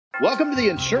Welcome to the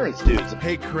Insurance Dudes.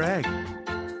 Hey, Craig.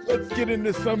 Let's get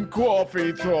into some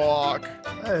coffee talk.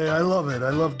 Hey, I love it. I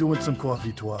love doing some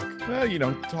coffee talk.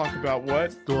 Well, talk about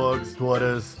what? Dogs,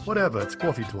 daughters, whatever. It's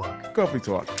coffee talk. Coffee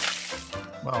talk.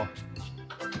 Well,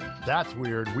 that's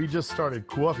weird. We just started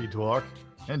coffee talk,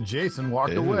 and Jason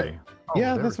walked away. Oh,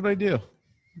 yeah, that's what I do.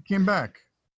 He came back.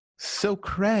 So,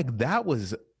 Craig, that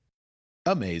was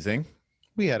amazing.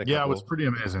 We had a couple it was pretty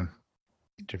amazing.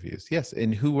 Interviews. Yes,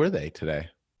 and who were they today?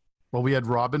 Well, we had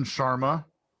Robin Sharma.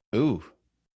 Ooh.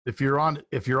 If you're on the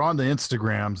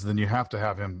Instagrams, then you have to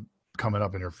have him coming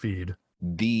up in your feed.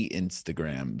 The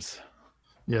Instagrams.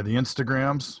 Yeah, the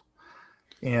Instagrams.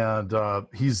 And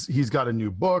he's got a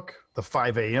new book, The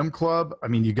 5 a.m. Club. I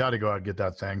mean, you got to go out and get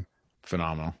that thing.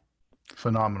 Phenomenal.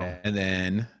 And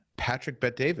then Patrick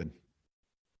Bet-David.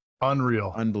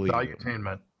 Unreal. Unbelievable.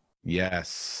 Valuetainment.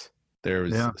 Yes.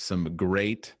 There's some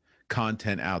great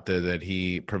content out there that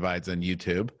he provides on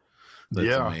YouTube.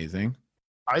 That's amazing.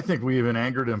 I think we even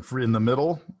angered him in the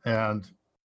middle, and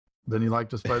then he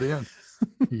liked us by the end.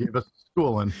 He gave us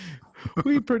schooling.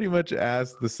 We pretty much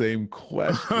asked the same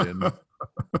question.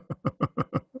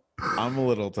 I'm a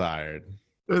little tired.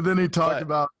 And then he talked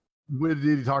about, did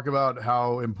he talk about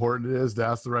how important it is to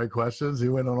ask the right questions? He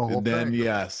went on a whole thing.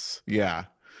 Yes. Yeah.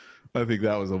 I think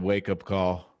that was a wake-up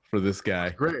call for this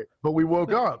guy. Great. But we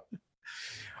woke up.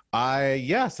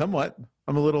 Somewhat.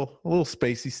 I'm a little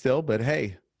spacey still, but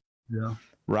hey. Yeah.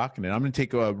 Rocking it. I'm going to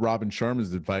take Robin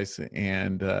Sharma's advice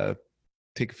and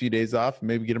take a few days off and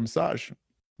maybe get a massage.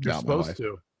 You're supposed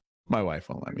to. My wife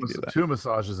won't let me do that. 2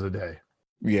 massages a day.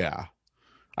 Yeah.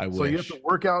 I wish. So you have to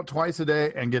work out twice a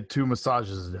day and get 2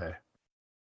 massages a day.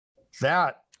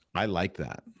 I like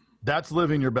that. That's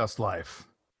living your best life.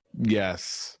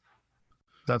 Yes.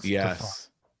 That's yes.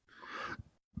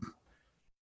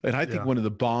 And I think one of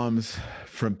the bombs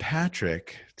from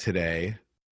Patrick today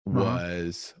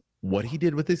was what he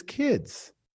did with his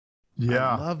kids.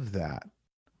 Yeah. I love that.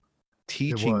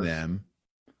 Teaching them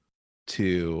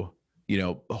to,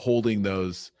 holding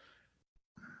those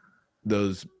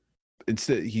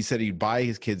instead, he said he'd buy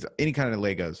his kids any kind of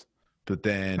Legos, but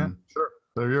then sure,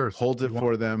 they're yours. Holds it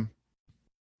for them.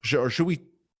 Or should we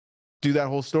do that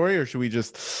whole story, or should we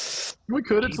just? We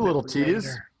could. It's a little tease.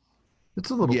 Later? It's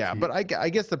a little. Yeah, tease. but I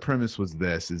guess the premise was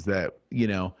is that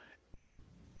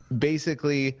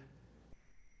basically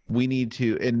we need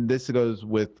to, and this goes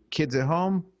with kids at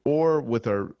home or with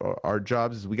our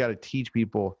jobs, is we got to teach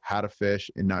people how to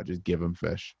fish and not just give them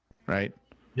fish, right?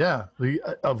 Yeah, we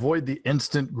avoid the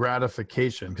instant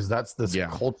gratification, because that's this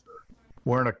culture.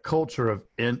 We're in a culture of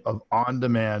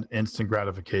on-demand instant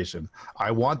gratification.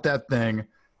 I want that thing.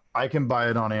 I can buy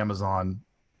it on Amazon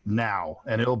now,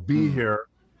 and it'll be here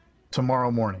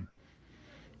tomorrow morning.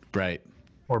 Right.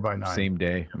 Or by 9. Same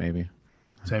day, maybe.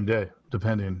 Same day,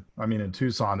 depending. I mean, in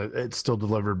Tucson, it's still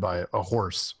delivered by a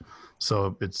horse,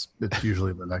 so it's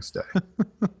usually the next day.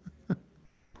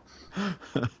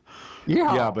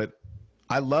 Yeah, but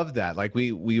I love that. Like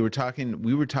we were talking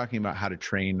about how to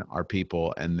train our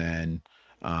people, and then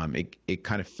it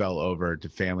kind of fell over to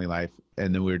family life,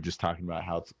 and then we were just talking about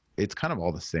how it's kind of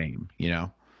all the same,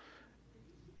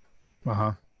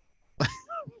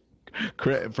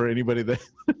 For anybody that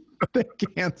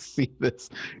can't see this,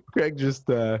 Craig just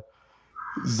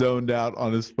zoned out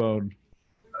on his phone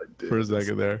for a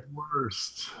second there.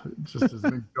 Worst. It just has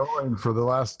been going for the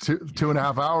last two and a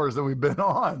half hours that we've been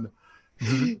on.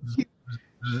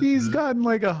 He's gotten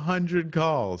like 100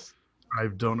 calls. I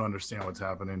don't understand what's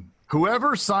happening.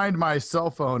 Whoever signed my cell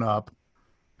phone up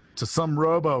to some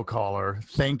robocaller,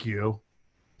 thank you.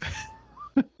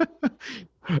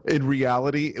 In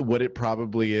reality, what it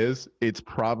probably is, it's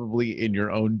probably in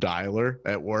your own dialer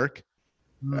at work,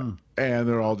 and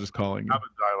they're all just calling you. I have a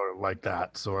dialer like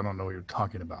that, so I don't know what you're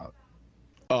talking about.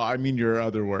 Oh, I mean your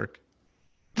other work.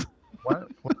 What?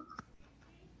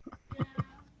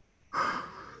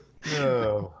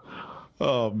 No.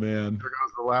 Oh, man. There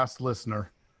goes the last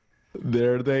listener.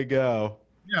 There they go.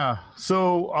 Yeah.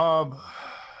 So,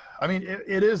 I mean,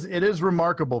 it is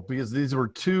remarkable, because these were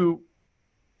 2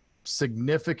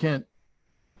 significant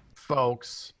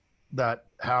folks that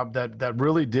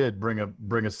really did bring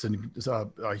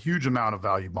a huge amount of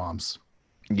value bombs.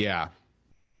 Yeah.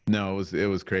 No, it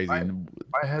was crazy. My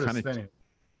head is spinning.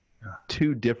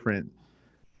 2 different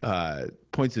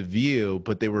points of view,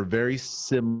 but they were very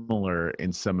similar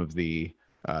in some of the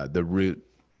root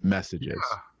messages.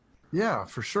 Yeah,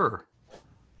 for sure.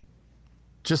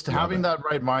 Just having that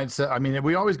right mindset. I mean,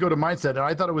 we always go to mindset, and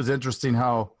I thought it was interesting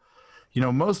how,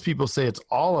 most people say it's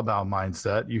all about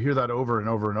mindset. You hear that over and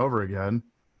over and over again.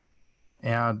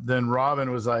 And then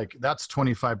Robin was like, that's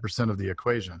 25% of the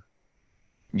equation.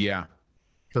 Yeah.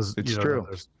 Because it's true.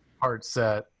 There's heart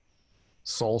set,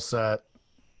 soul set,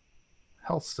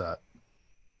 health set.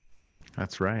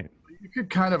 That's right. You could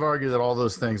kind of argue that all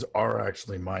those things are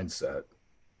actually mindset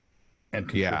and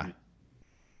contribute. Yeah.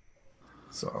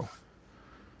 So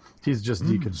he's just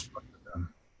deconstructed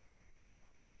them.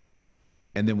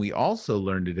 And then we also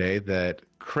learned today that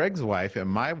Craig's wife and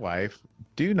my wife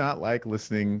do not like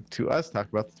listening to us talk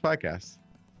about this podcast.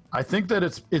 I think that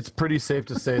it's pretty safe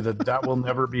to say that will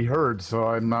never be heard, so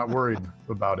I'm not worried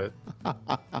about it.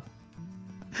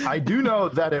 I do know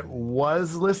that it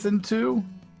was listened to,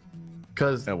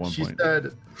 because she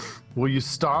said, "Will you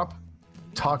stop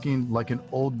talking like an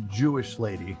old Jewish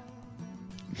lady?"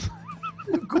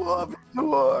 Coffee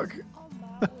talk.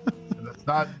 It's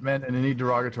not meant in any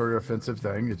derogatory or offensive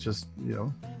thing. It's just,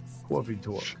 coffee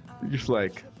talk. You're just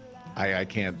like, I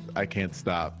can't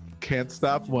stop. Can't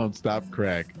stop, won't stop,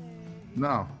 Craig.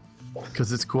 No,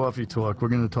 because it's coffee talk. We're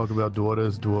going to talk about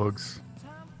daughters, dogs.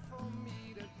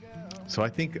 So I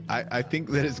think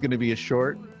that it's going to be a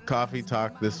short coffee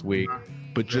talk this week,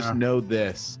 but just know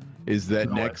this is that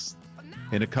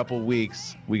in a couple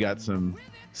weeks we got some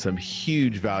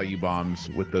huge value bombs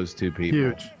with those two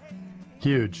people.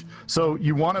 Huge. So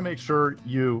you want to make sure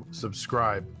you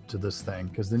subscribe to this thing,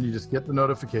 because then you just get the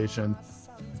notification,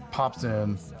 pops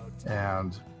in,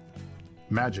 and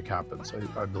magic happens,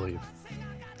 I believe.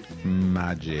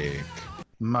 Magic.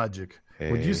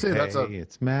 Hey, would you say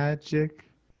it's magic?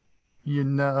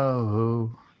 I'm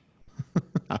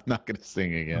not going to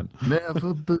sing again.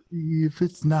 Never believe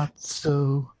it's not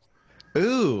so.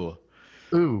 Ooh.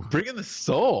 Bringing the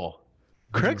soul.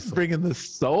 Craig's bringing the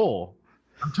soul.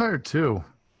 I'm tired too.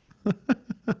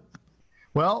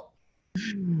 Well,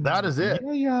 that is it.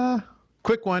 Yeah.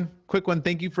 Quick one.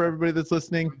 Thank you for everybody that's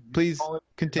listening. Please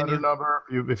continue. Number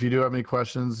if you do have any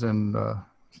questions, and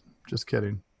just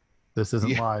kidding. This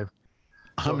isn't live.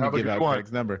 I'm going to give out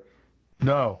Craig's number.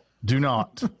 No, do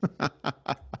not.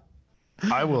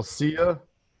 I will see you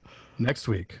next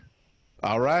week.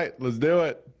 All right, let's do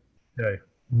it. Okay.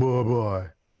 Bye-bye.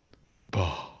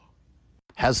 Bye.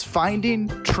 Has finding,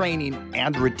 training,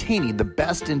 and retaining the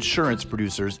best insurance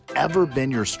producers ever been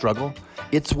your struggle?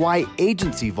 It's why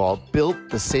Agency Vault built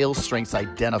the Sales Strengths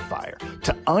Identifier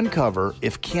to uncover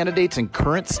if candidates and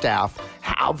current staff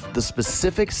have the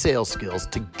specific sales skills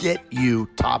to get you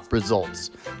top results.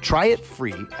 Try it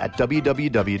free at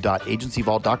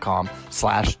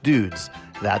www.agencyvault.com/dudes.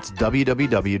 That's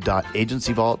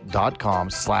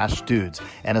www.agencyvault.com/dudes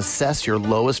and assess your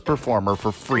lowest performer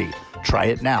for free. Try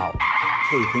it now.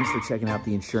 Hey, thanks for checking out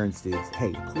the Insurance Dudes.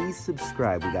 Hey, please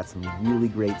subscribe. We got some really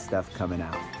great stuff coming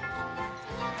out.